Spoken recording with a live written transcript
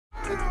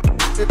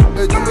I'm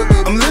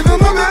living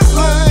my best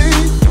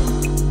life.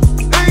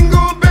 Ain't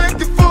going back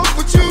and forth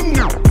with you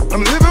now.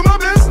 I'm living my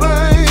best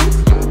life.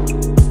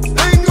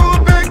 Ain't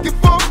going back and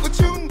forth with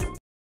you now.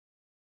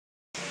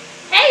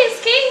 Hey,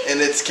 it's Kee.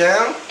 And it's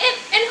Cam. And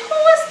who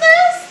is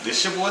this?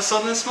 This your boy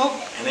Southern Smoke,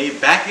 and they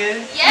back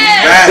in.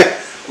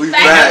 Yes. We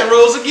Back back. At the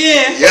roads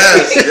again.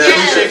 Yes.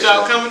 Appreciate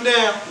y'all coming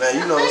down. Man,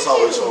 you know it's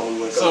always fun when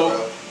we wake So, up,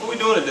 bro. what we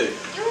doing today?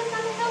 You were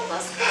gonna help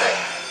us cook.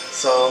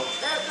 So,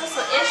 That's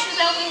an issue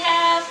that we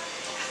have.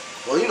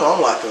 well, you know,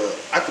 I'm like,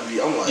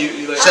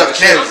 You like Chef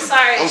Kamsey. I'm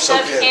sorry, I'm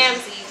Chef Kamsey.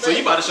 Kamsey. So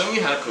you about to show me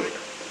how to cook?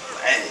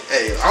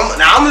 Hey, I'm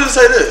gonna just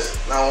say this.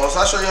 Now, once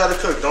I show you how to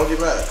cook, don't get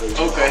mad.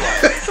 Okay.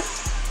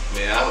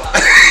 Man,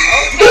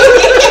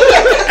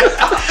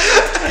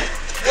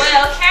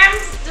 Well,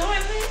 Cam's doing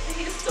it.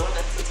 He's doing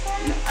a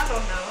tutorial. I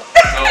don't know.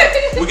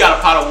 so we got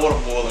a pot of water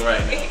boiling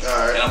right now,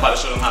 Alright. and I'm about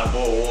to show them how to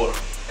boil water.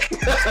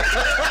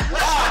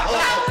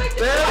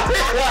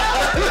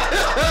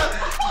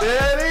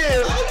 There it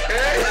is.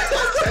 Okay.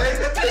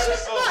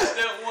 So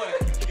step one,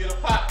 you get a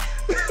pot.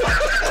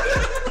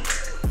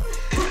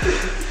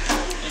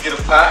 You get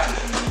a pot,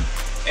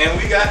 and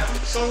we got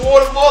some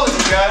water boiling,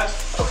 you guys.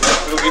 Okay.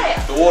 We'll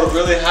get the water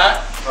really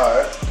hot. All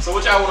right. So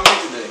what y'all want to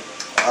make today?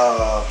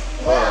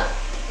 Well,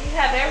 you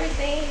have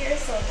everything here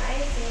so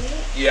nice and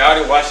neat. Yeah, I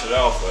already washed it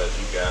off for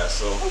you guys.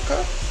 So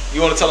Okay.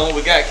 you want to tell them what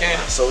we got, Cam?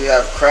 So we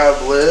have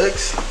crab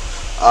legs,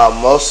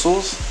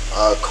 mussels,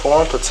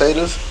 corn,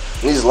 potatoes.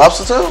 And these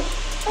lobster tail?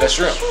 That's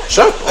shrimp.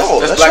 Shrimp.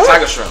 That's black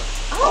tiger shrimp.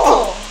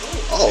 Oh.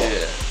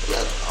 Yeah.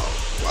 Oh,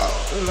 wow.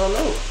 I didn't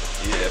know.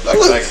 Yeah, black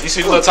tiger. You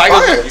see the little tiger?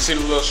 Fire. You see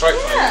the little stripe?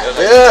 Yeah.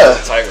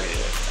 That's like the tiger.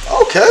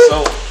 Yeah. Okay.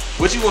 So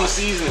what you want to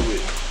season it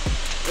with?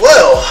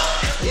 Well,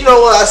 you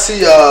know what? I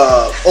see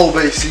Old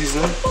Bay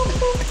seasoning,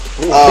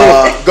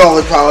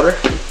 garlic powder,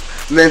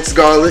 minced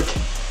garlic,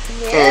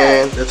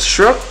 and it's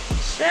shrimp,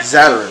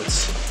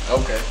 zatarins.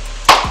 Okay.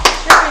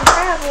 Shrimp and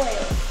crab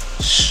oil.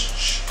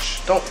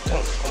 Shh. Don't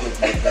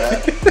make me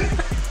bad.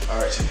 All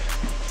right.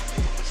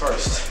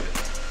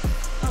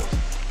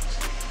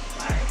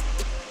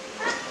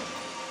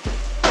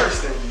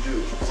 First thing you do.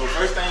 So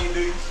first thing you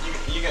do,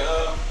 you can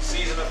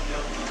season up,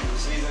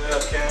 season it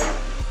up, Cam.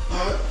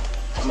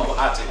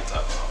 I'll take the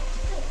top off.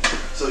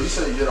 So you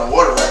say you get on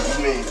water, right?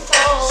 You mean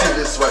see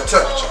this right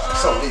temperature?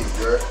 Something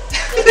easy, right?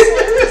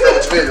 That's not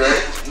what you mean,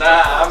 right?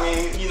 Nah, I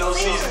mean,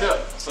 season up.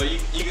 So you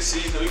can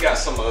season. We got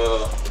some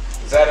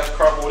Zatarins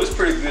cardboard. It's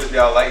pretty good if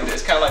y'all like it.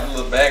 It's kind of like a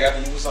little bag I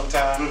can use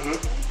sometimes.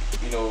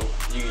 You know,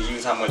 you can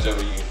use how much of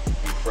it you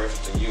prefer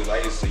to use. I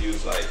used to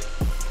use like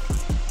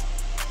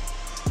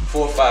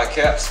 4 or 5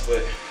 caps,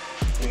 but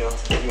you know,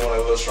 if you want it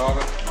a little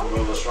stronger, you go a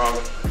little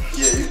stronger.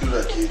 Yeah, you do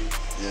that, kid.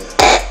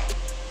 Yeah.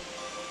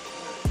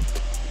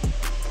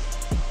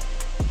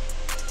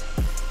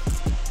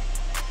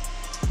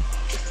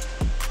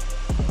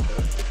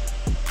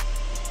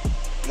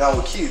 Now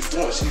what Kee's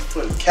doing, she's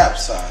putting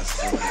capsize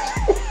in there,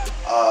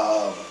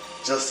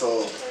 just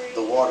so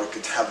the water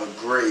could have a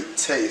great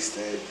taste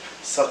and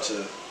such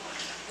a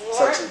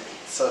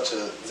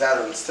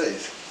Zatarins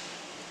taste.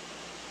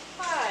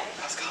 Why?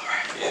 That's good,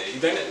 right? Yeah, you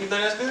think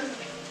that's good?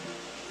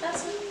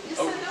 That's what you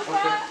said.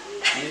 Okay.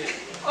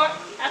 Yeah. Or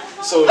I don't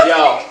know. So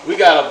y'all, we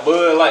got a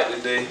Bud Light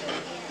today.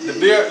 The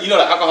beer, you know,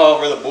 the alcohol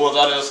really boils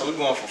out of it, so we're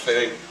going for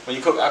flavor. When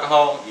you cook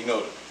alcohol, you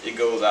know, it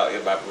goes out, it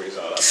evaporates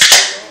all out.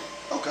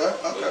 Okay.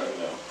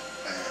 Man,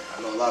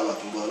 I know a lot about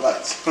them Bud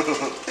Lights.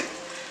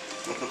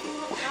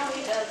 How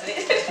he does it.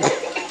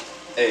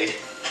 Hey,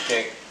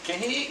 can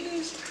he eat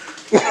these?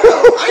 No,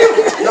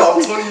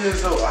 I'm 20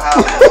 years old. I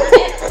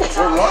have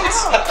 4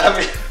 months. I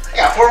mean, I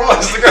got 4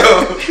 months to go.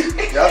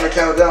 Yeah, I've been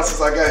counting down since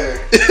I got here.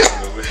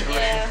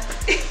 Yeah.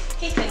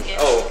 He couldn't get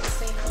Oh.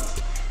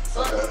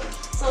 So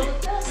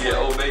with this. Yeah,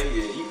 Old Bay,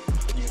 yeah, you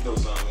can throw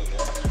something in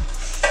there.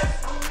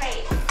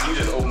 Alright. You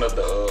just open up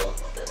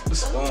the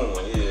spoon,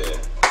 yeah.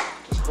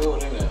 Just pour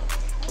it in there.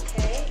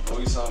 Okay. Pour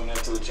you something in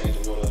until it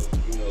changes a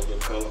little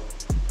color.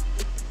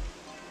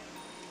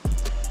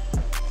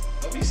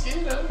 Don't be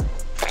scared of it.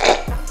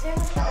 I'm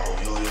terrified. Oh,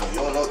 you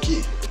don't know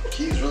Kee.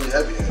 Kee's really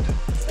heavy-handed.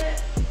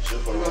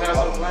 We're gonna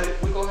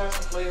have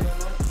some flavor in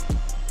there.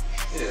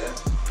 Yeah,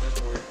 that's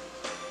weird.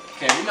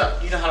 Cam,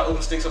 you know how to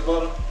open sticks of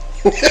butter?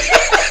 Okay.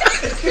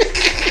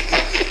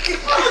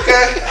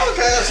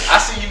 I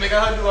see you making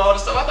her do all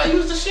this stuff. I thought you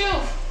was the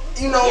chef.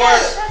 You know Yeah,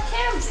 what? Chef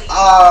Kamsey.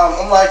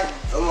 I'm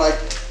like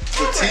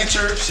the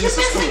teacher. She's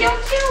the student.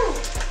 You're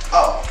cute.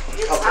 Oh.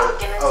 You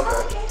talking and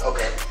talking.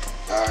 Okay.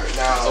 All right.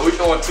 Now. So we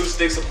throwing 2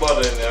 sticks of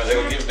butter in there. They're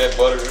gonna give that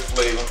buttery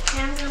flavor.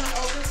 Cam's gonna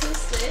open 2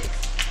 sticks.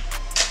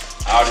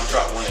 I already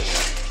dropped one in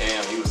there.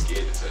 Cam, he was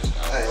scared to touch it.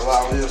 Hey,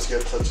 well, I'm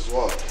scared to touch his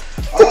water.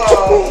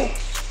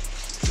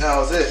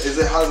 Now is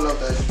it hot enough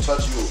that you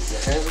touch your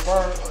hands are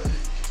burned? Or?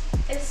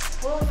 It's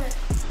boiling.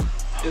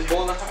 It's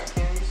boiling hot,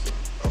 Cam.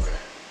 Okay.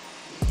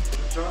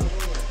 Just drop it in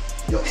there.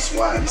 Yo,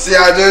 swag. You see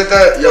how I did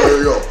that? Yo.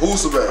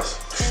 Who's the best?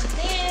 And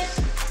then,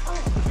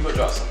 You gonna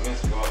drop some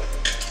minced garlic.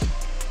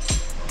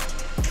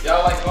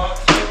 Y'all like garlic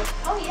flavor?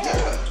 oh yeah.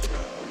 Yeah.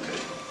 Okay.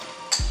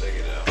 Check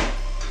it out.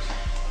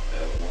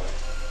 That one.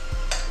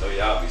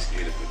 Yeah, I'll be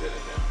scared to put that in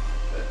there.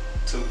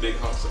 That 2 big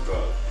hunks of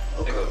garlic.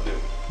 They gonna do.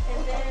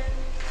 And then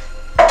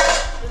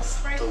the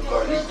sprinkle.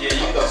 garlic. Yeah, you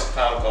can throw some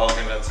powdered garlic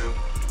in there too.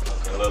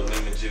 Okay, a little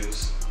lemon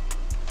juice.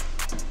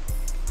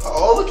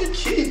 Oh, look at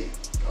Key.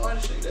 Go ahead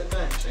and shake that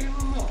thing. Shake it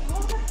a little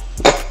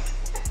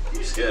more.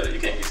 You scared of?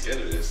 You can't get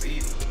scared of this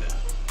easy now.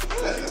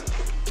 Yeah.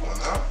 Come on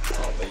now. I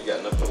don't think you got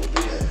enough of it.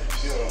 Yeah,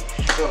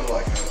 she don't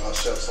like a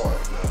chef's art.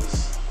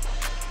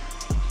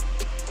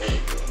 There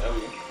you go. Now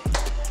you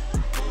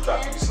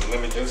drop you some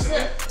lemon juice in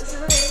there. Some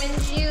lemon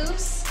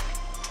juice.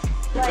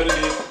 You could have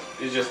did.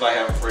 It's just like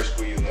having fresh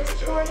squeezed lemon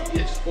juice. pour it in?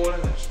 Yeah, just pour it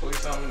in there. Just pour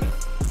something in there.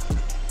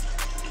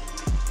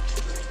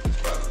 It's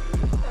probably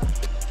good.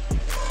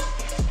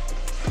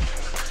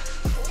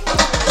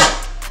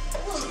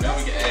 So now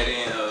we can add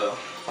in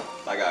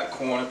like our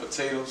corn and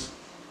potatoes.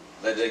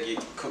 Let that get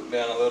cooked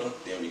down a little.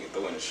 Then we can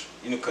throw in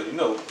the, cause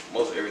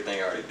most of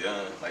everything already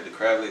done. Like the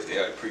crab legs, they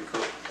already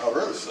pre-cooked. Oh,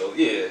 really? So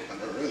yeah. I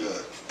never knew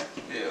that.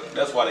 Yeah,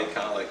 that's why they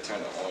kind of like turn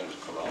the orange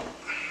color on.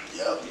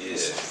 Yep. Yeah.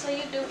 So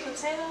you do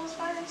potatoes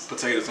first?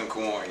 Potatoes and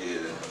corn,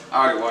 yeah. I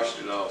already washed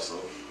it off, so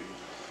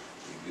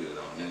we good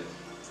on that.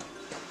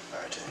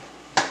 Alright,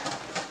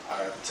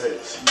 alright,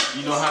 potatoes.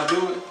 You know how to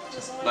do it?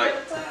 Just one Like,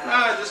 at a time?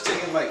 nah, just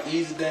take it like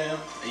easy down,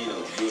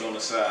 and do it on the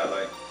side,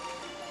 like.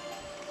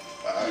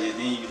 Alright. Yeah,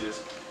 then you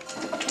just.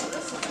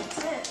 This is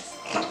intense.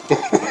 Yeah.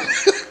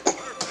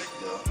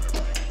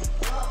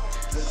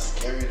 This is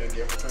scary to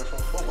get prepared for a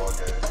football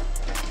game.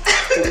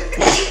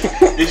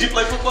 Did you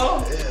play football?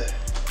 Yeah.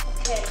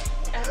 Okay,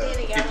 I did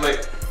it, y'all.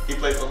 He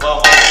played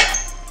football.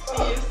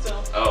 We used to.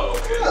 Oh,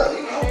 okay. Yeah,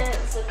 you know. And then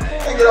zucchini. I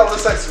can't get all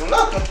this sex from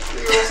nothing.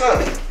 You know what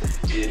I'm saying?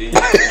 Yeah, then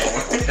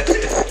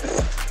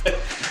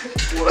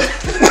What?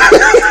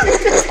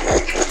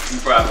 you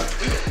probably.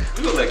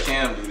 We gonna let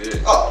Cam do that.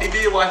 Oh. He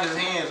did wash his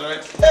hands,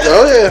 right?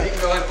 Oh, yeah. You can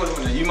go ahead and put them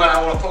in there. You might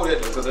not want to pour that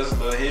though, because that's a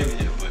little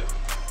heavier, but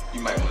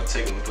you might want to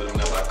take them and put them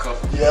in there by cup.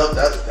 Yep,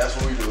 that's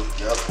what we do.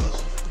 Yep.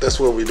 That's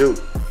what we do. It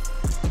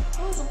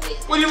was a big.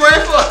 What are you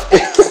running for?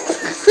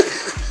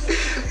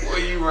 What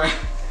are you running?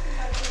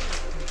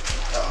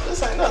 Oh,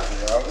 this ain't nothing,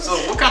 y'all. So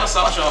what kind of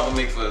sauce y'all gonna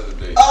make for us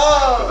today?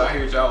 Oh. Cause I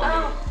heard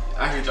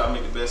y'all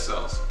make the best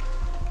sauce.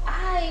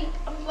 I'm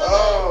gonna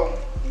Oh.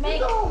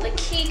 make the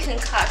Kee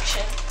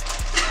concoction.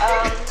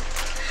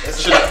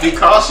 Should I be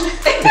cautious?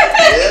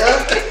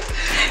 Yeah.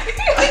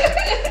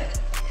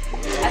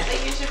 I think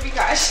you should be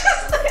cautious.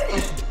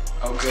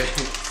 Okay.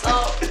 So,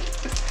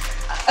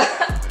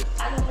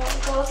 I don't know what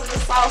goes in the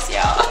sauce,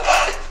 y'all.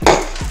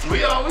 We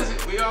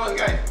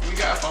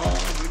got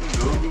phones. We can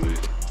Google it.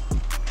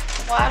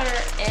 Water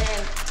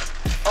and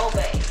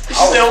obey. She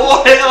said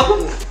what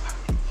else?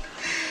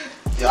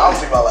 Yeah, I was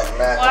thinking about like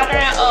mad. Water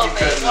and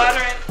obey. Okay.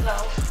 Water and no.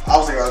 I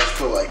was thinking I just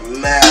put like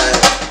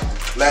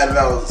mad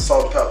amount of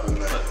salt and pepper in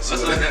there.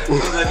 Let's let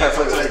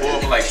that boil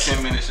for like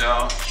 10 minutes,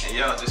 y'all. And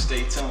y'all just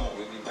stay tuned.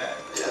 We'll be back.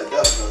 Yeah,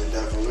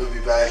 definitely. We'll be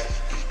back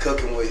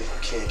cooking with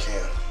Kee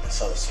Kam and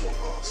Southern Smoke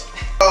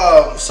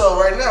Balls. So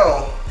right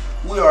now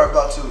we are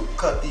about to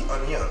cut the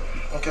onion.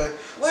 Okay.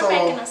 We're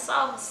making a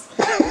sauce.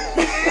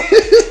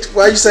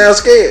 Why you sound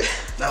scared?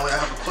 Now I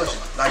have a question.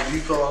 Like, do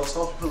you feel all the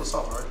salt? You feel the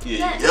salt, right?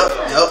 Yeah.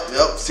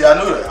 Yep. See, I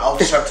knew that. I was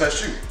just trying to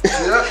test you.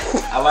 See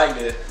that? I like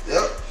that.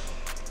 Yep.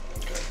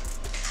 Okay.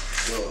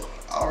 So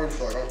I already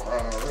feel like I'm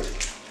crying already.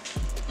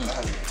 I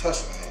haven't even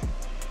touched anything.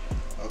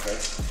 Okay.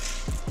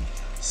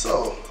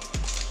 So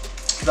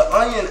the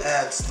onion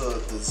adds the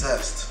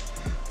zest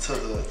to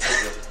the It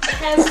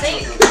has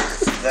zinc.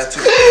 that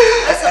too.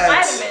 That's a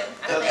vitamin.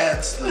 It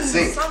adds the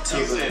zinc to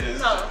You the. said it's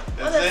No.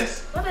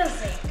 What is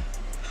zinc?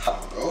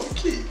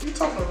 Okay, you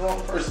talking to the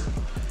wrong person.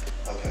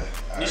 Okay.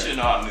 You should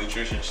know how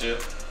nutrition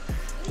shit.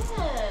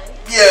 Yeah.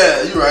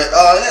 Yeah, you're right.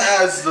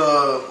 It adds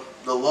the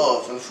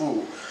love in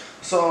food.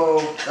 So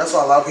that's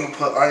why a lot of people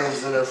put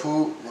onions in their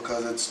food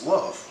because it's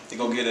love. You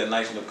gonna get that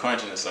nice little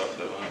crunch in the sauce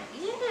though, huh?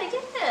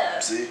 Yeah.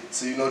 See,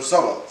 you know what you're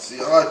talking about. See,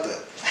 I like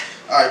that.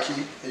 All right,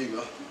 Key, here you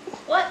go.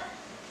 What?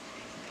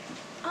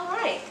 All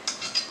right.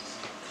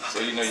 So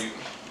you know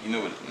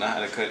how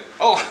to cut.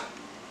 Oh,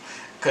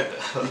 cut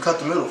You cut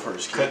the middle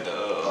first. Key. cut the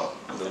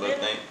little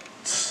thing.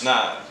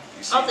 Nah,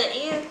 you see. Oh, the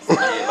ends.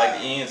 Yeah, like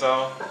the ends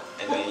off,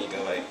 and then you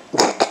can like.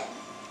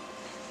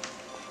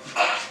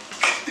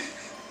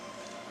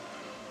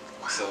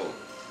 So,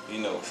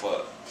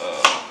 for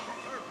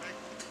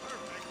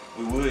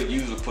we would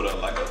usually put a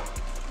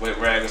wet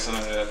rag or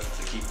something there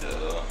to keep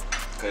the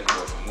cutting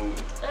board from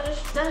moving,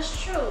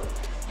 That's true.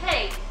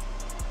 Hey,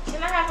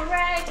 can I have a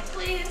rag,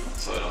 please?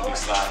 so it don't be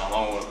sliding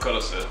along with the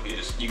cutter stuff.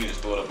 You can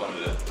just throw it up under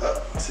there.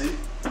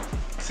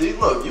 See,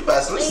 look, you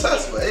passing this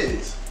test for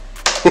A's.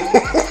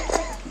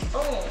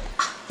 Oh,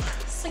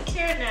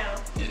 secure now.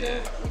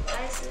 Yeah. We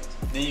dice it.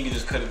 Then you can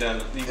just cut it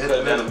down. You can cut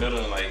it down the middle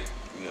and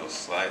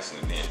slice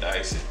and then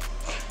dice it.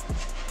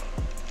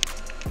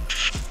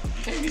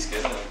 You can't be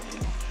scared of it.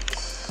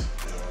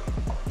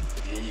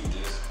 Yeah, you can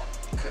just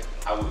cut.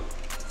 I would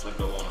flip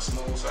it over on the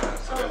smooth side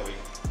so that way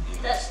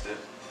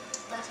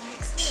That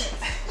makes sense.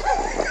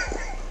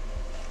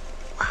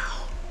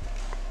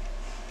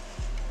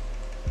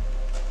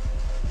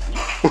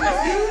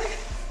 Wow.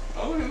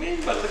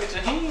 You better look at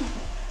your hand.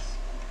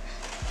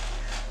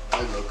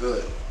 That girl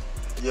good.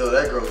 Yo,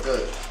 that girl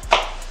good.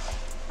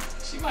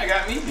 She might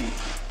got me beat.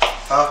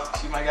 Huh?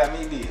 She might got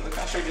me beat. Look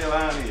how straight that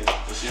line is.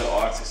 But she an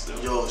artist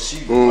though. Yo, she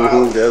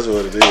Mm-hmm, that's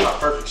what it is. not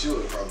perfect. She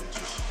would probably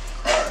just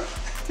cry.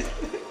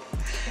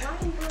 Why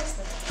are you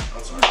listening?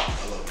 I'm sorry. I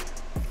love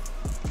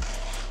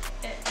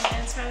you.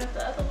 And turn it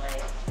the other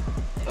way.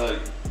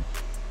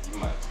 You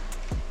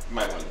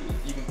might want to do it.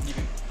 You can,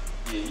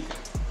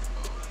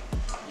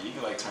 you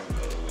can like turn it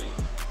the other way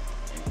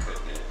and cut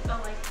that. Oh,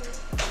 like this.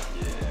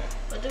 Yeah.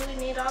 But do we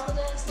need all of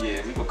that? So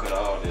Yeah, we gonna cut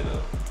all that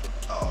up.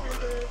 Oh,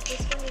 do man. it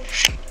this way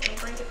and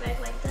bring it back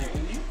like that.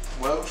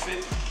 Well,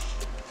 fit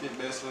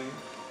best for you.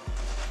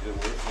 It'll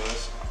work for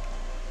us.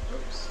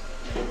 Oops.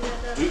 Maybe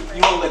that doesn't You work.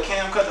 want to let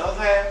Cam cut the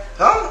other half?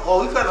 Huh?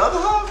 Oh, we cut the other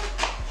half?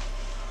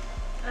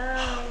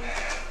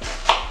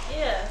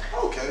 Yeah.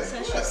 Okay.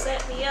 Since yeah. you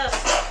set me up.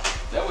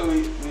 That way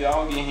we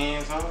all get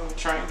hands on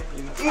training.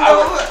 You know, You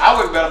know what? I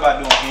work better by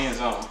doing hands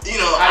on. You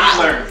know, How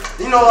you learn?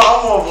 You know,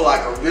 I'm more of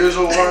like a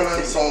visual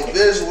learner, so I'm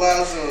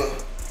visualizing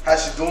how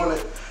she's doing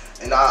it,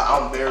 and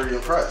I'm very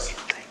impressed.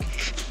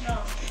 No.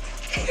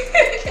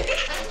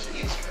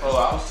 Oh,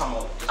 I was talking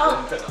about just let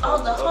him cut the whole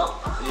the whole.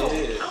 up. Oh,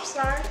 Yeah. I'm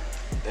sorry.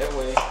 That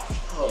way,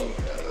 Oh,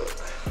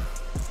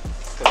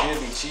 cause he'll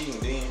be cheating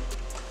then.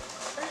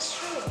 That's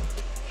true.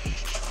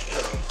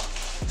 yeah.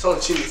 It's only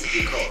cheating to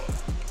get caught.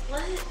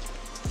 What?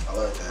 I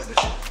like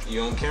that.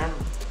 You on camera?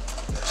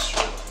 That's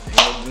true. Ain't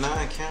no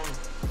denying camera.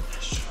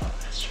 That's true.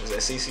 That's true. That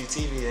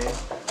CCTV ain't.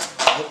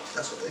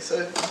 That's what they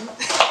say.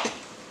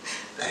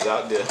 It's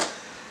out there.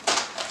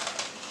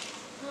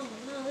 Oh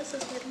no, this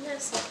is getting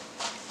messy.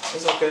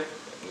 It's okay.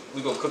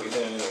 We gonna cook it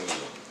down anyway.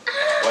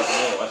 Watch your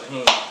hand. Watch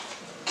your hand.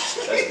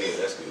 That's good.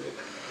 That's good.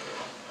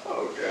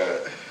 Oh God.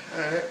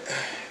 All right.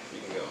 You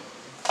can go.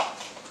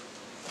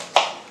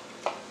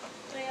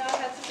 They all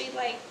have to be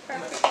like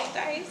perfectly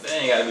diced. They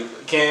ain't gotta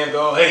be. Cam,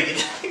 go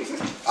ahead.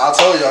 I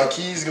told y'all,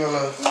 Kee's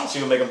gonna. She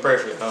gonna make them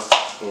perfect, huh?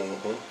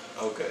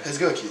 Mm-hmm. Okay. It's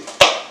good, Kee.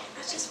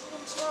 I just want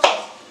them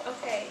small.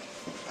 Okay.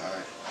 All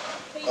right.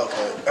 Here you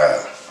Okay.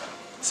 go.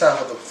 It's time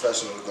for the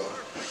professional to go.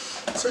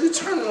 So you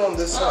turn it on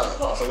this side.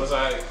 So what's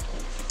I?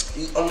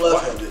 I'm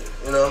left-handed,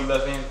 you know. You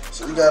left hand?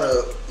 So you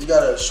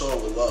gotta show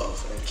it with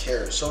love and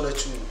care. Show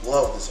that you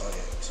love this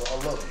onion. So I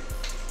love you.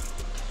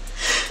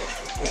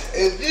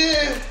 And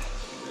then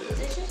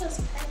Did you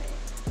just pat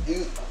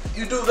it?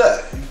 you do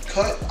that. You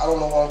cut. I don't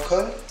know why I'm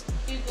cutting.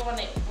 You going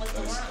it with the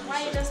Let me line? see,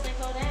 Why you just didn't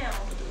go down?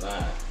 With the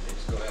line. You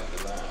just go down with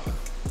the line.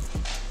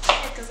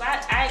 Yeah, cause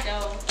I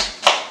go.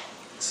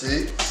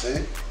 See.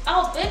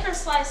 Oh, bigger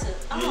slices.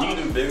 Oh. Yeah, you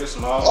can do bigger,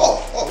 small.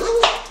 Oh,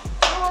 really?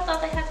 Oh, I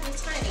thought they had to be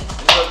tiny.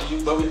 It's up to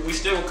you, but we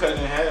still cut it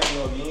in half, you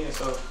know, again.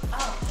 So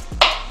Oh,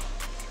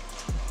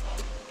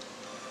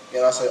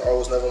 And I say art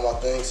was never my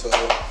thing, so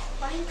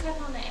why you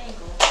cutting on the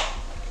angle?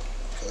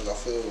 because I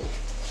feel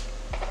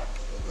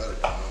better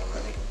doing it on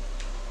that angle.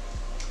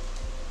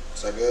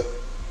 Is that good?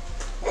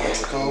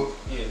 Is it cool?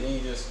 yeah, then you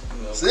just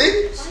See?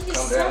 Why you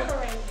Come down.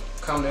 separating?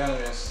 come down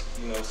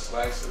and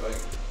slice it like.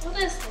 What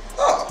is this?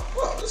 Oh,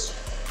 wow, this. I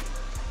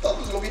thought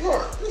this was gonna be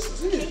hard. This is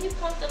Can easy. you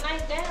pump the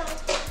knife down?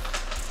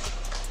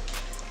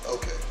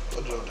 Okay,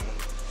 what y'all doing?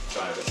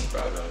 Trying to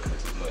probably don't cut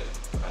too much.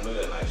 I know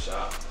that knife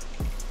sharp.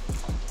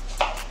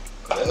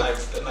 Cause that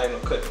knife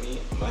don't cut me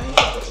my hand a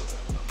couple times.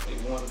 Maybe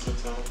 1 or 2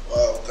 times.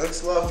 Wow,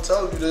 thanks a lot for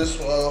telling me this.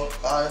 Well,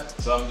 bye.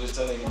 So I'm just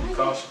telling you, be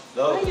cautious.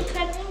 Why you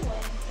cut anyway?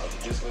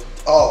 This way.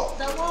 Oh,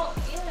 The wall,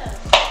 yeah.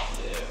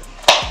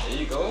 Yeah. There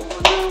you go.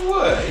 Well, then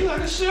what? You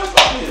like a chef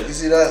up here. you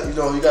see that? You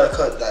know, you gotta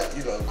cut that,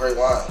 you know, great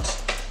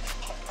lines.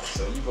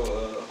 So you go,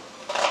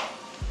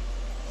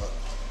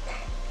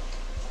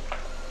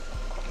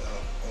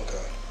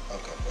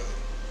 Okay, buddy.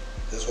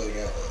 This way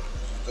again.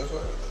 This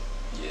way?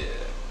 yeah.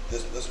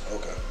 This,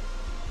 okay.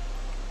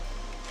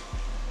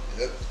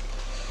 Yep.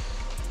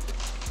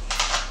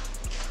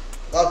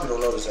 A lot of people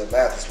don't notice that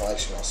math is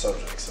actually my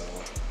subject, so,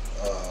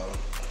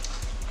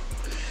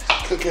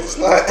 cooking's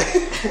not.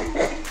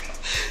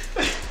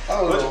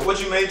 I don't know.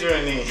 What you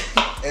majoring in?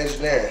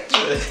 Engineering.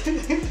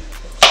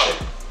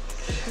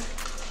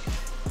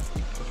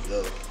 Yo.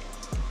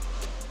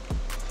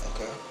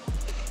 Okay.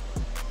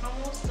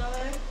 Almost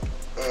done.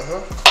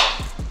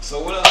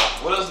 So what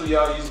else do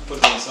y'all use to put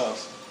in the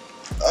sauce?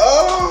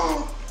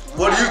 Oh,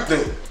 what do you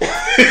think?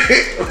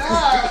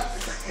 Love.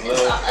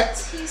 A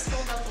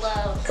teaspoon of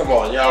love. Come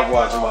on, y'all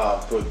watch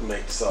Mom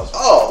make the sauce.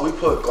 Oh, we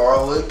put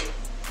garlic,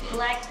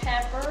 Black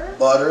pepper.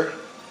 butter,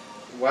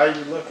 Why are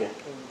you looking?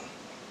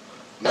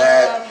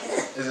 mad.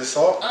 Is it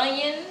salt?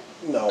 Onion.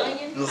 No.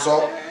 Onion No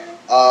powder.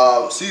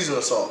 salt.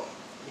 Seasoning salt.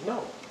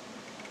 No.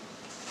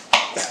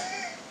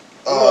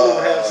 We don't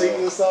even have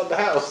seasoning salt in the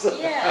house.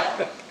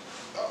 Yeah.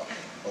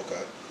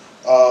 Okay.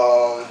 I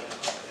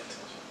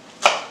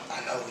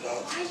know we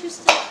don't. Why are you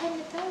still cutting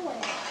it that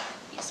way?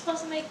 You're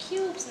supposed to make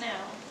cubes now.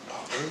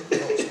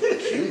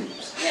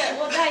 Cubes. Yeah,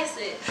 well, dice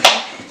it.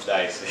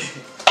 Dicey.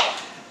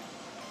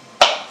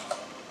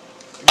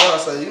 You know,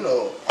 say, you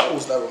know, I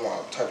was never my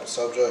type of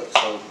subject, so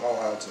I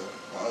don't have to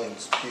my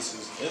onions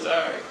pieces. It's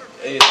alright.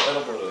 Hey, it's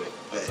edible though.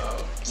 That's all.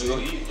 You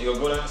gonna eat? You gonna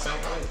go down the same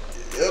way?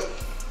 Yep.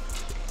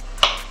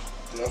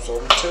 You know, so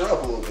I'm gonna tear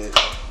up a little bit.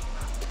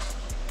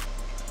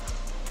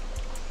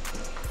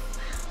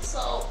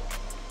 So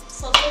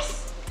this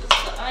is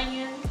the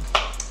onion,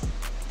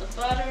 the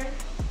butter,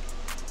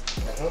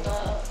 the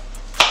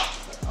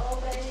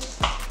Old Bay,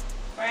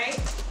 right?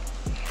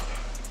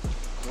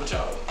 What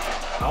y'all?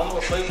 I don't know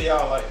what flavor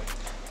y'all like.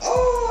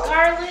 Oh,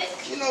 Garlic.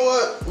 you know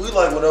what? We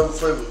like whatever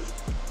flavor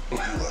you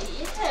like.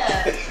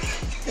 Yeah.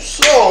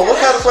 So, what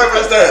kind of flavor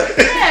is that?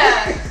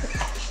 Yeah.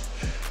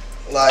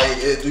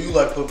 Like, do you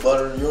like put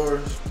butter in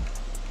yours?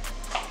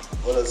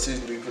 What other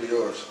season do you put in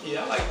yours?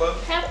 Yeah, I like butter.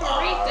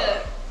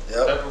 Paprika.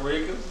 Yep.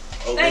 Paprika.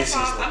 Thanks,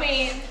 Mom. I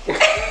mean.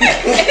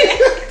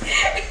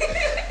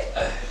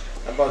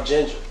 How about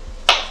ginger?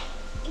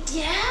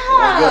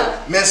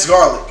 Yeah. Minced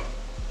garlic.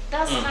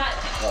 That's not.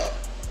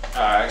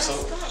 Alright, so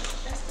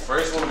That's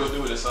first what we gonna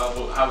do with this sauce,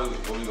 what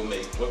we gonna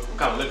make? What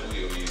kind of liquid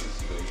we gonna use?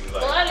 You gonna use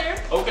like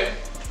butter. Okay.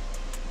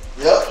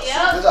 Yep.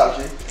 Yep. Good job,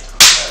 Kee.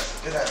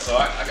 Good job. So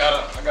I got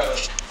a butter.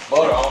 I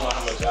don't know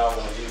how much y'all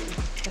wanna use.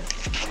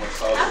 How much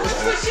sauce How you much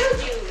want. would you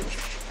use?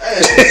 Hey.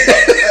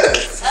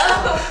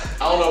 Oh.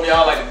 I don't know if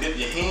y'all like to dip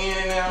your hand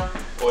in there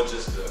or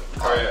just the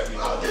crab, you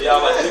know. Do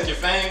y'all like to dip your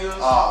fingers?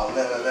 Oh,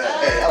 no.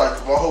 Hey, I like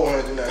to put my whole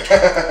hand in there.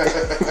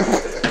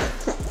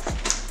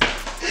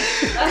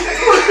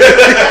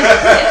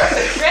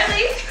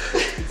 Really?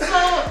 So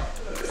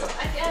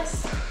I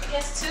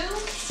guess 2.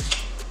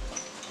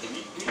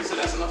 You said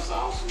that's enough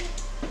sauce?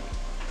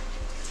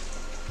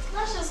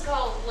 Let's just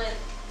go with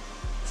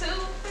 2.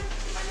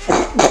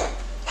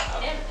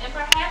 And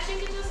perhaps you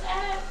can just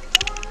add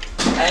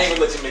more. I ain't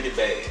gonna let you make it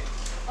bad.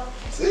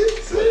 Okay.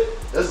 See?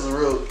 This is a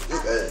real,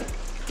 hey,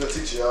 good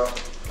teacher, y'all.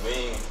 I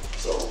mean,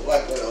 So,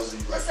 like, what else do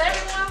you like? Does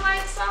everyone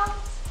like salt?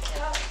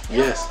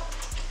 Yes.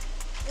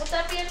 Would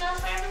that be enough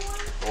for everyone?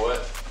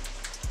 what?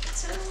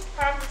 2?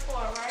 Probably 4,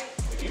 right?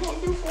 If you wanna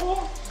do 4,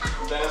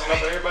 you think that's enough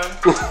for everybody? I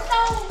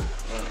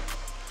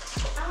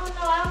don't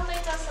know. I don't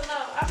think that's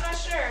enough. I'm not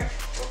sure.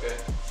 Okay.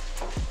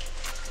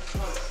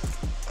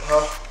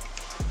 Huh?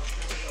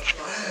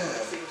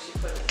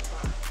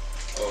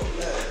 Oh,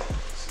 yeah.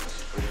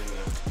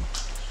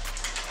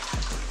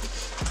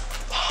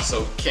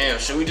 So, Cam,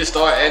 should we just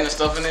start adding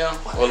stuff in there?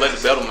 Or let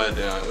the butter melt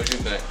down? What you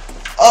think?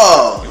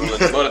 Oh. You wanna let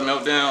the butter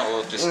melt down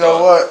or just You start?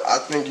 know what? I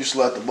think you should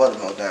let the butter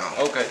melt down.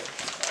 Okay.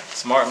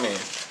 Smart man.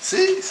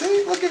 See?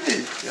 Look at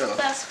me. Yeah.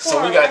 That's 4.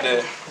 So we got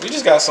we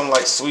just got some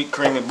like sweet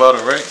creamy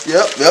butter, right?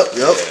 Yep.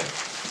 Yeah.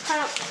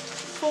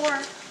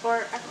 4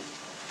 or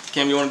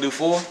Cam, you wanna do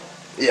 4?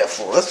 Yeah,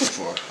 4. Let's do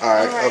 4. All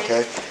right.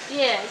 Okay.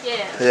 Yeah.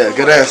 Yeah,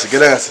 good answer.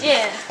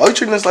 Yeah. Oh, you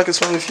treating this like it's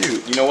Family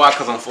Feud. You know why?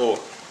 Cause I'm 4.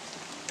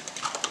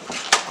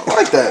 I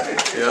like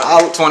that. Yeah.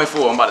 I'm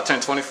 24. I'm about to turn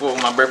 24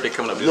 with my birthday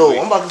coming up this week.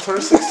 I'm about to turn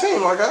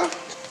 16, my guy.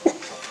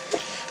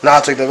 Nah,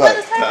 I'll take that What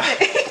is back.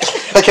 happening?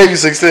 I gave you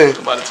 16.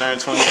 I'm about to turn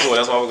 24.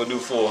 That's why we're gonna do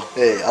 4.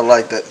 Hey, I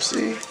like that.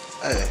 See?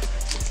 Hey.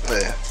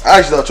 I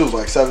actually thought you was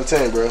like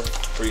 17, bro.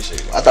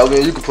 Appreciate it. I thought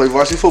you could play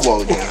varsity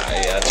football again.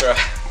 Yeah, I try.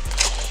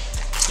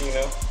 You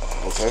know.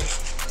 Okay.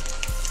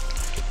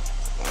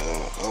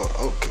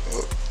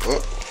 Okay.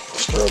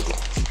 Struggle.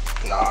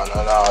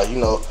 Nah. You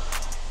know,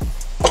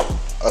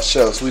 us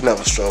shells, we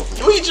never struggle.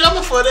 What you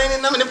jumping for? They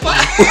ain't nothing in the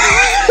pot.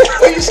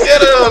 What you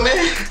scared of, man?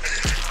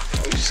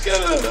 What you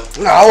scared of?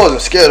 Nah, I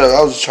wasn't scared of it.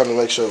 I was just trying to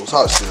make sure it was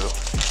hot still.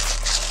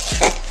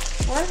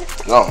 What?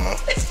 I don't know.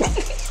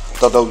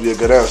 Thought that would be a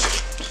good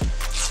answer.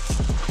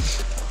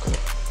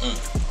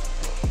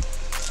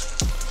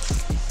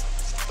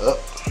 Up.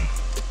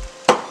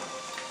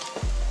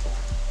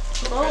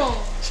 Boom.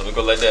 So we're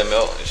gonna let that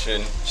melt. It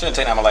shouldn't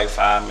take like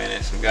 5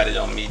 minutes. We got it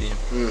on medium.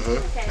 Mm-hmm.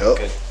 Okay. Yep.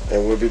 Okay.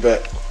 And we'll be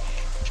back.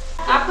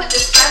 I put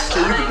this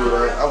special You can do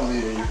that. I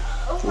believe in you.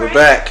 We're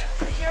back.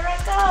 Here I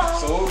go.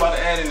 So what we about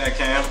to add in there,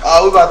 Cam?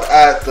 We about to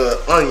add the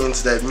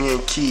onions that me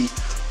and Kee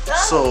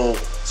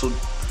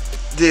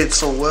did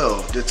so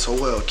well,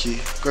 Kee.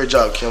 Great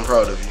job, Kee. I'm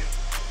proud of you.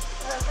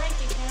 Thank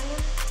you,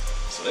 Cameron.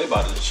 So they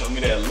about to show me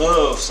that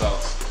love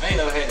sauce. I ain't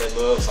never had that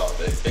love sauce.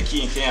 That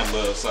Kee and Cam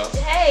love sauce.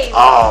 Hey.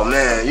 Oh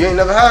man, you ain't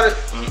never had it?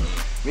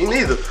 Me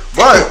neither.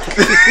 But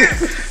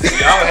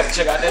Y'all gonna have to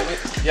check out that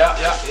video.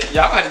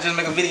 Y'all gonna have to just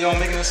make a video on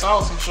making this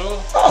sauce, I'm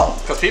sure.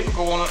 Cause people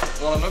go wanna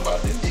know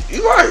about this.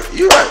 You right.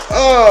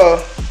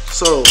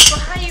 So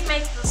how you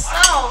make the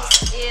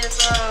sauce is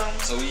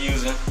So we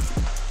using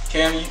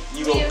Cam.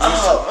 You go. We using-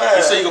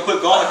 You say you gonna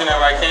put garlic in there,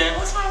 right, Cam?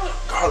 what's wrong with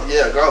garlic.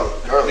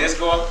 Minced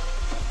garlic.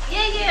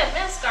 yeah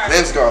minced garlic.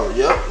 Minced garlic.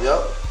 Yep.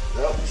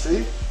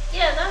 See?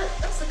 Yeah,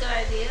 that's a good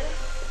idea.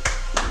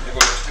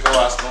 They go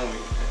out spoon.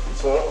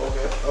 So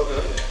okay.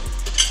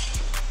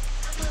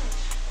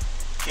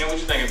 Cam, what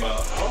you think about?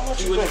 What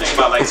you think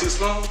about? Like 2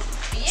 spoons?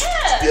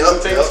 Yeah.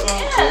 Yep. Tablespoon?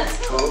 Yeah.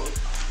 Cool.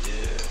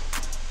 Yeah.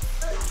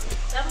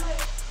 That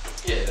might.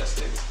 Yeah, that's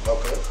sticks.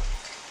 Okay.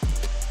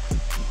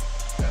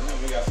 I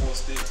remember we got 4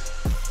 sticks.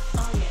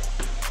 Oh yeah.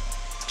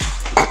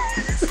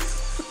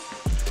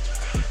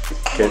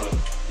 Okay.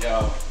 Y'all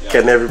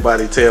Can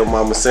everybody tell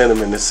Mama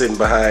Cinnamon is sitting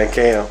behind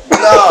Cam?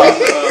 No.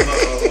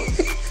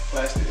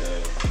 Plastic.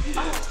 Yeah.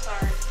 Oh,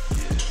 sorry.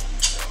 Yeah.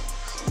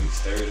 So we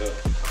stir it up.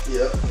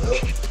 Yep.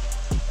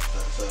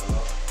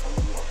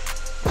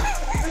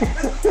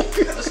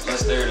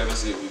 Let's stir it up and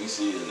see if we can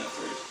see it in that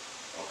first.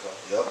 Okay.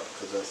 Yep.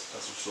 Because that's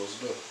what you're supposed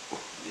to do.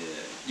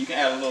 Yeah. You can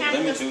add a little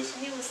lemon juice.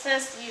 He was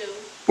testing you.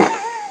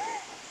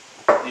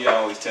 He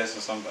always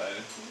testing somebody.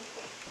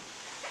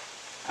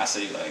 I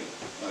say like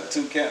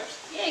 2 caps.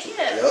 Yeah. Yep,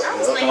 I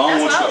was yep. thinking, I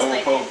don't want that's you what I to was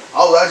thinking. overpower. I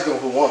was actually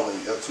gonna put 1, but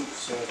you got 2.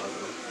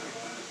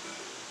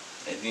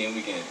 And then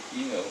we can,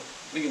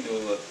 we can do a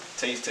little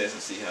taste test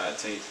and see how it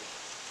tastes.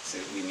 See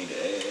if we need to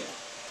add.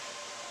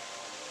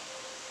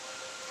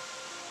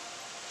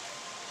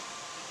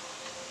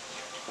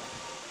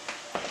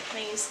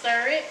 Then you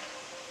stir it.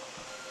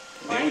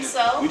 Then Like we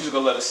so. just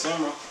gonna let it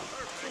simmer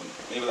for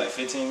maybe like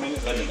 15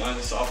 minutes. Let the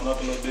onions soften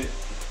up a little bit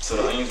so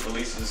the onions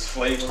releases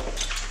flavor.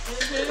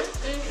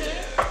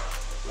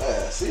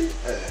 Man, see?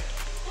 Hey.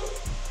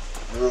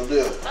 Real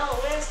deal. Oh,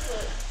 where's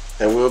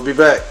the? And we'll be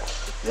back.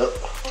 Yep.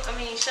 I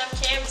mean, Chef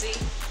Camsy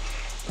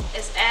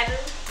is adding.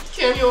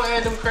 Kim, you don't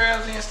add them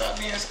crabs in and stop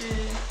being scared.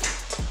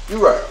 You're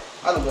right.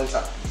 I done been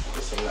talking before.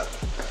 This ain't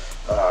nothing.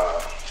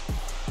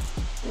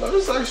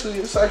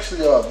 It's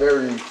actually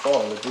very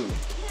fun to do.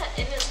 Yeah,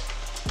 and it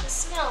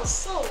smells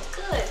so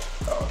good.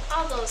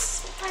 All those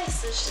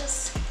spices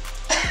just.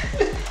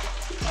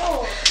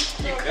 Oh,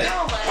 no,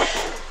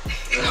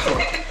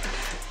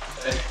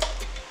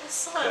 it's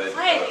so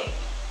inviting.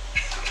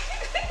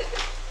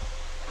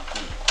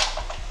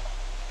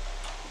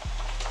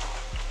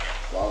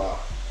 Voila.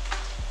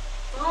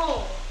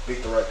 Oh.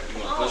 Beat the record.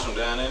 You wanna push them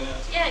down in there?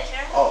 Yeah,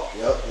 Karen. Oh,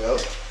 yep.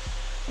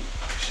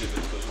 Should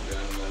be push them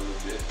down in there a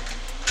little bit.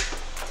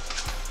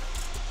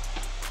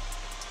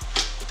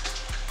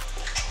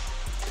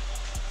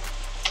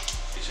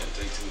 It shouldn't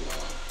take too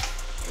long.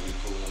 And we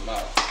pull them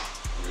out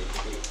real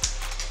quick.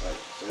 Right.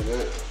 Say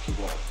that. Keep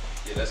going.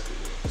 Yeah, that's good.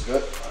 It's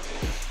good? Okay.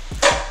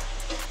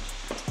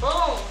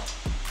 Boom.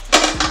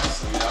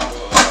 So y'all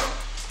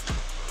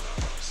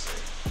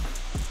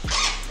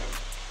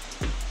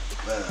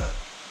Man.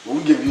 Well,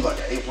 we give you like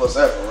an A+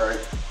 effort, right?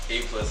 A+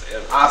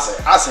 ever.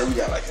 I say we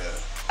got like a.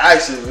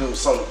 Actually, if it was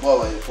something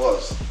above A+,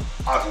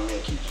 I think me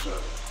and Kee just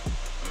right.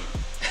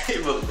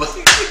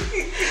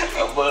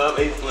 Above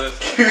A+.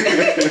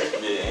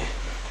 Yeah.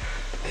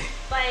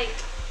 Like,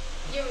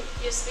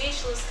 you're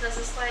speechless because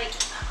it's like,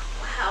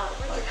 wow,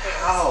 look Like, at this.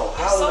 how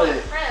You're so they-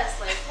 impressed.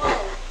 Like,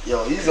 whoa.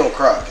 Yo, he's gonna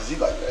cry because he's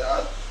like,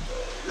 man,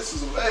 this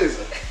is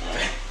amazing.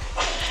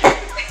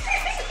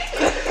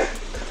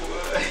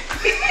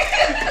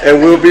 And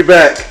we'll be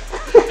back.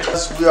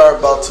 We are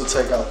about to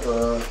take out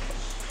the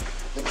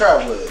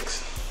crab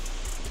legs.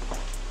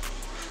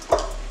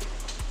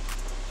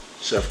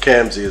 Chef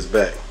Camsy is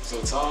back. So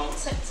Tom,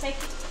 Take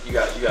it. you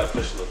gotta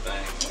push a little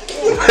thing.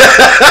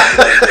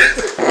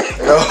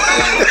 Yo,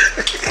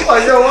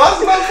 like, yo,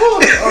 why's my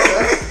food?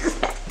 Okay.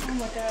 Oh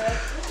my god.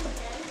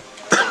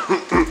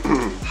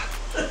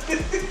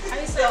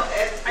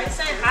 Are you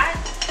saying hi?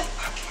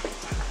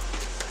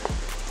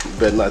 You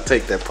better not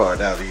take that part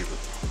out either.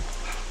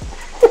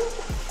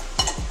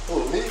 Who,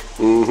 me?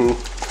 Mm-hmm.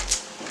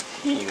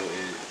 He ain't gonna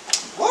edit.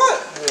 What?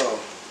 Yo.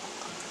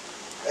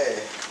 Hey,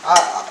 I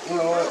you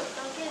know what?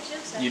 Don't get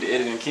juicy. You the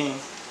editing king.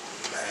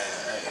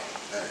 Man,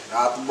 hey,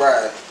 not to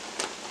brag.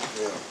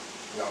 Yeah.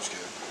 No, I'm just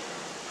kidding.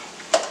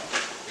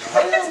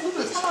 How do you do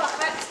this? Oh,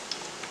 Okay.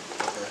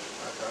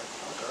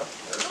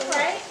 all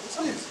right. It's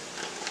easy.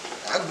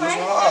 I can do Right. this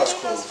with my Yeah, eyes you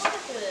know closed, smart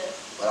for this.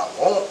 but I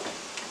won't.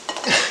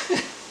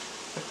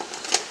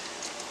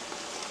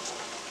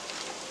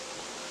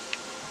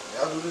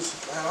 Y'all do this,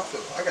 man. I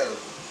feel I gotta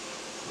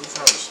lose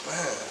time to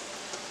span.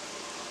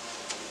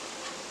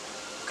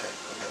 Okay,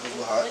 a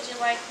little hot. Would you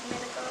like me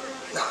to go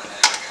now?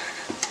 Nah.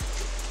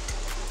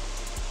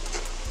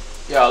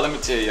 Y'all, let me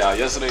tell y'all,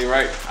 yesterday,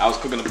 right, I was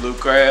cooking the blue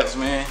crabs,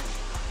 man.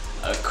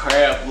 A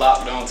crab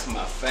locked onto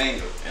my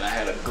finger, and I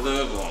had a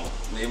glove on.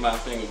 Made my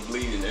finger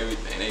bleed and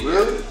everything. They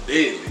Really?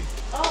 deadly.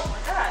 Oh my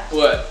god.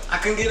 But I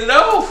couldn't get it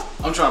off.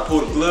 I'm trying to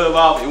pull the glove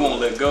off, it won't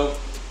let go.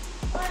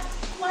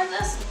 Why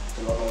this?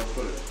 You don't know where to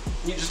put it.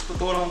 You just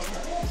throw it on.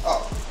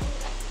 Oh.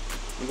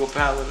 You go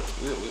pile it up.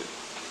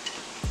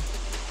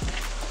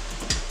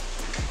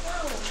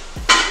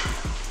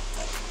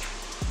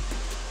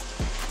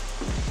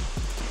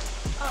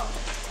 Oh.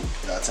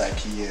 Gotta tag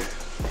Key in.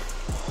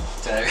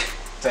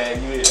 Tag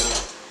you in.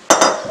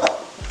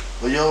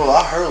 But yo,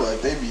 I heard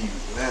like they be,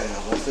 man,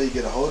 once they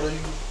get a hold of you,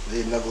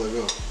 they never let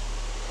go.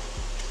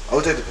 I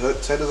would take the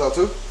potatoes out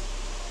too?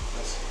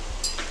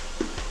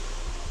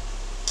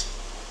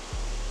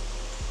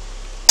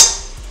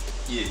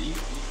 Yeah, you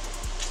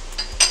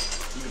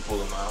can pull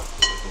them out.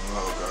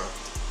 Oh, okay.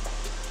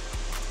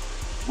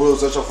 Well,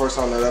 was that your first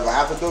time that ever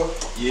happened though?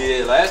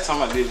 Yeah, last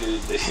time I did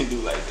it, they didn't do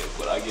like that.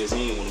 But I guess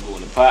he didn't want to go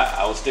in the pot.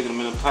 I was sticking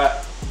them in the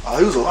pot. Oh,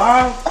 he was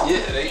alive?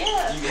 Yeah,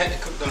 you had to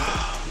cook them.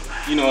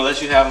 You know,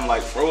 unless you have them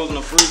like frozen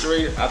in the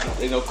refrigerator, I think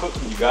they don't cook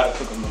them. You gotta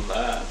cook them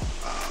alive.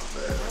 Oh,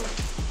 man.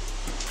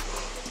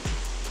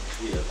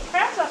 Yeah.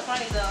 Crabs are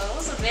funny though. There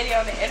was a video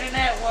on the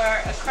internet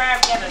where a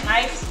crab got a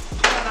knife.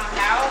 I don't know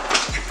how.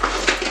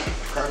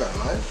 Crab got a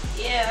knife?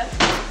 Yeah.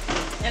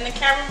 And the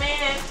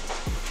cameraman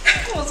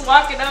was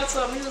walking up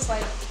to him. He was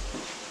like,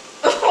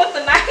 with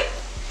the knife.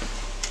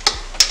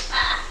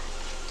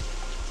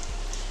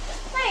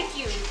 Thank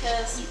you,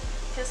 because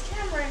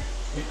Cameron.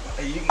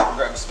 You can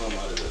grab some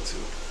out of there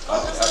too.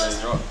 Out of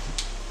the drawer.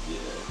 Yeah.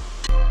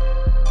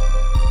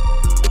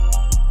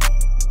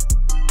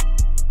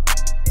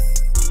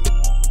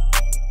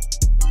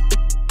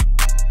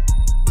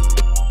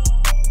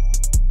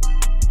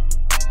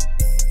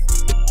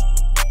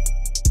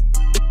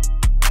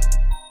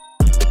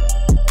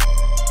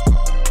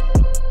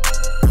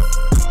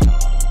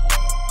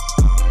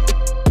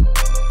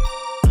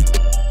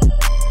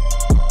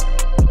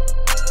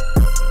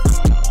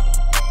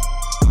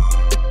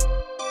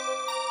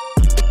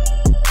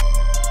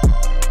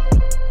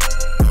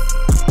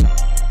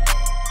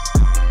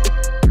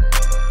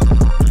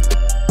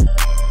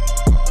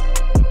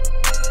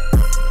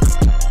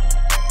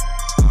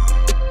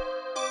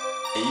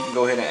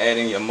 Go ahead and add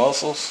in your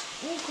mussels.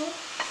 Okay.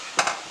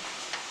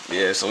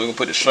 Yeah, so we can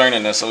put the shrimp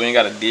in there so we ain't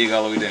got to dig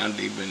all the way down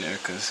deep in there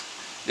because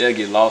they'll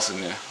get lost in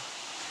there.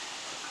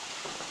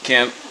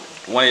 Kim,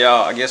 one of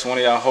y'all, I guess one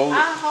of y'all hold it.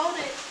 I'll hold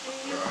it.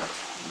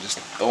 Just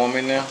throw them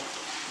in there.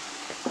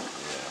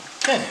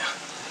 Yeah. Damn,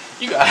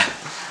 you got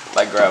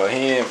like grab a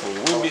handful.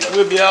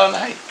 We'll be all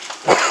night.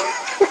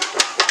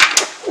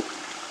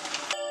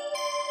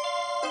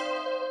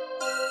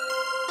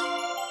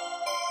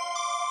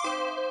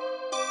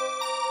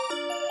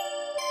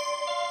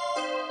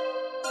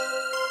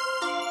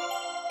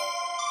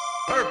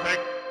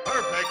 Perfect.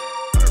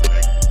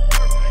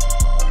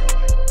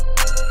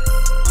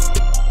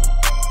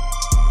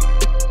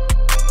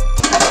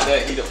 That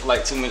heat up for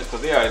like 2 minutes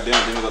because they already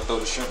done. Then we're gonna throw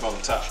the shrimp on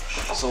the top.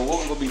 So what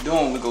we're gonna be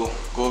doing, we go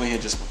over here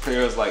and just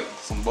prepare us like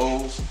some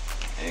bowls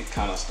and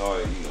kind of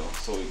start, you know,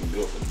 so we can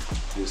build for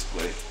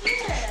display.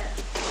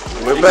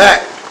 Yeah. We're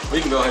back.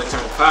 We can go ahead and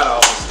turn the pot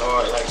off and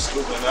start like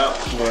scooping it out.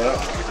 Well,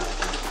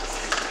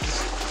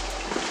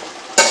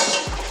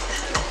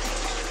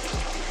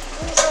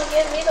 You gonna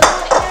give me the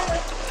money,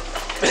 Cameron?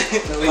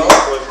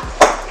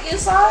 You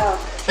saw him?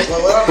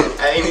 What I do?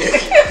 I ain't even.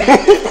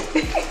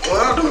 What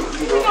I do?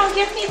 You gonna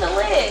give me the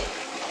lid?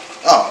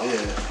 Oh, yeah.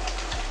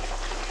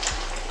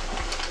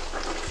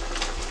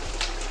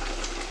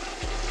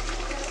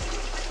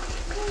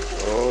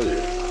 oh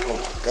yeah. Oh,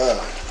 my God.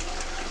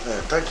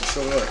 Man, thank you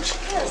so much.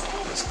 Yes.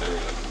 Let's stir it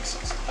up. Let me see.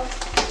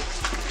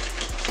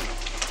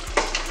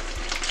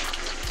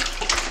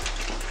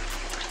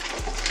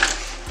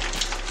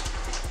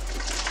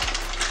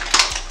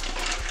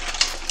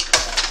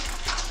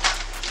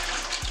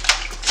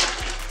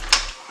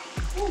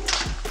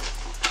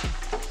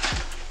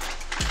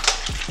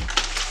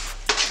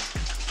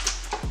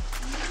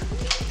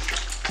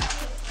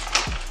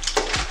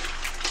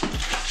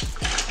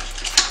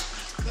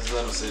 Let's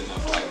let them sit in there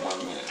for like 1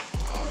 minute.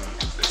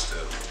 They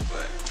still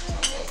black.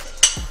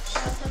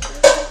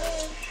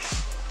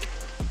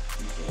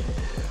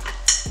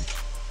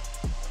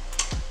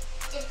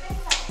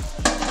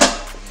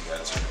 You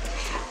gotta turn it.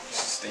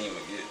 Steam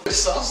again. The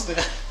sauce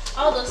there.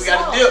 Oh, the We salt.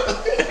 got a dip.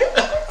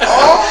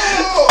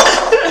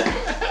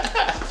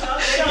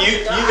 You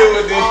knew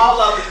what this. All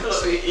of the cook.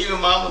 See, even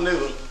Mama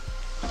knew.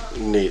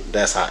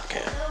 that's hot,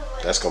 Cam.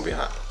 That's gonna be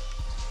hot.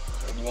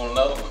 You want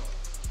another one?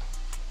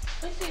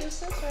 We can use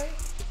this, right?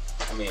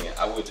 I mean,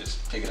 I would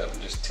just pick it up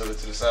and just tilt it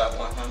to the side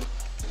 100.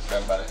 Just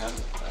grab it by the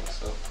handle, like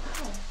so.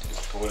 And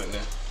just pour it in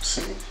there.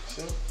 See?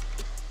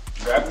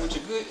 Grab it with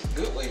your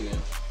good weight now.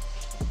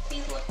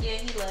 He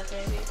left,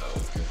 baby. Oh,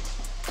 okay.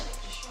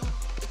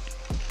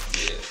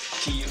 Yeah.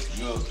 Key,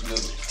 you'll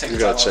take You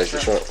the gotta top check off the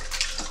shrimp. shrimp.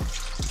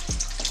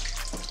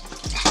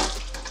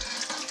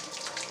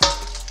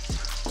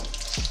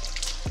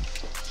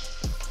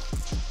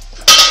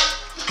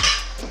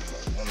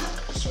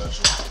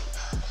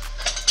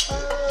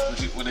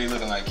 What they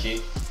looking like,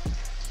 Key?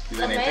 You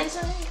letting they pick?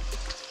 Amazing.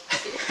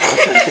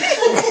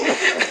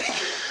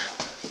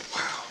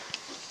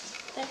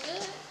 They're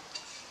good.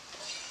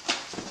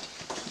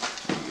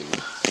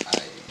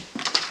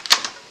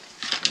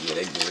 Yeah,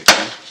 they good,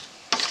 man.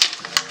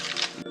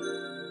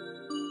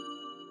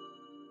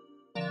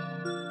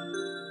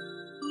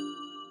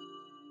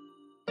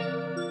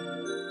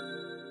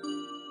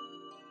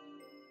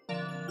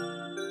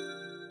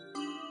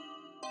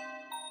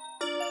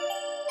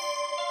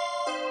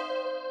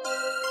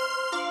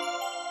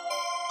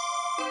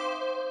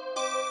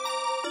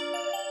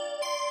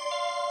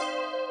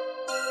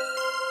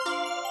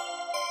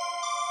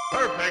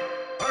 Perfect.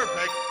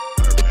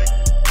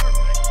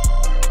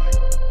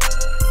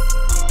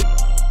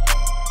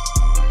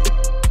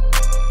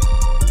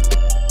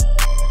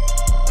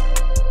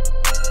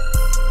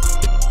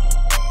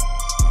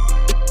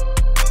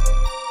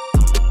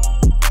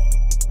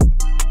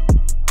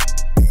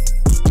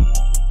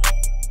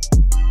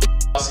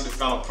 I see the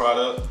final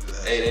product.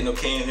 Hey, they know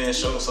came here and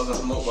showed us Southern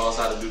Smoke Balls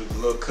how to do the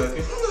little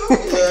cooking.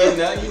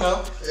 Yeah, you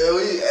know. Yeah,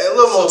 a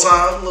little more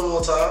time,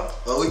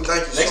 But we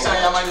thank you. Next time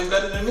y'all might be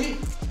better than me.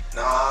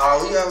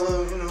 Nah, we got a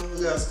little,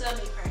 we got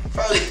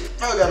probably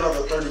got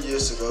another 30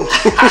 years to go. But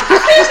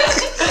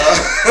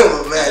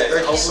man,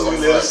 thank you so much.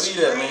 Hopefully we'll see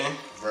that, man.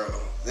 Bro,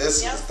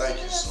 this is thank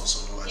you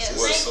so much.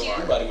 Yes, So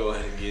we about to go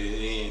ahead and get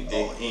it in,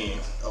 dig in.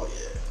 Oh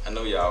yeah. I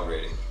know y'all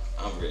ready.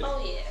 I'm ready.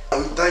 Oh yeah.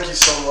 We thank you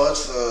so much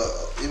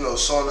for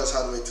showing us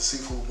how to make the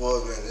seafood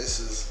boil, man. This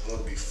is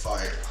gonna be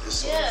fire.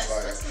 This is gonna be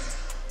fire.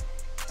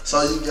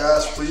 So you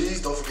guys,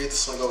 please don't forget to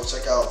swing over,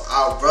 check out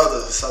our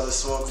brother Southern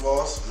Smoke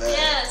Balls, man.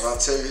 Yes. When I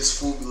tell you his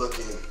food be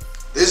looking,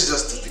 this is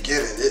just the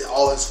beginning.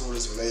 All his food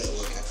is amazing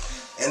looking,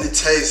 and it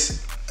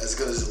tastes as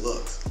good as it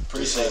looks.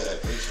 Appreciate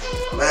that.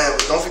 Man,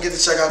 but don't forget to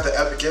check out the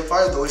Epic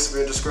Empire. The links will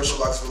be in the description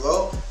box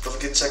below. Don't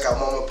forget to check out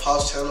Mama and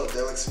Pop's channel.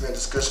 The links will be in the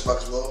description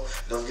box below.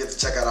 Don't forget to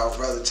check out our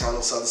brother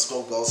channel, Southern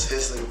Smoke Balls.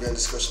 His link will be in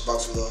the description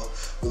box below.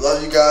 We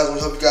love you guys.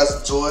 We hope you guys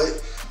enjoyed.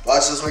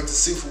 Watch us make the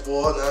seafood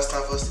boil. Now it's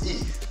time for us to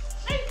eat.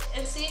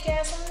 And see you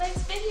guys in the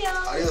next video.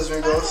 Adios,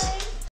 amigos. Bye.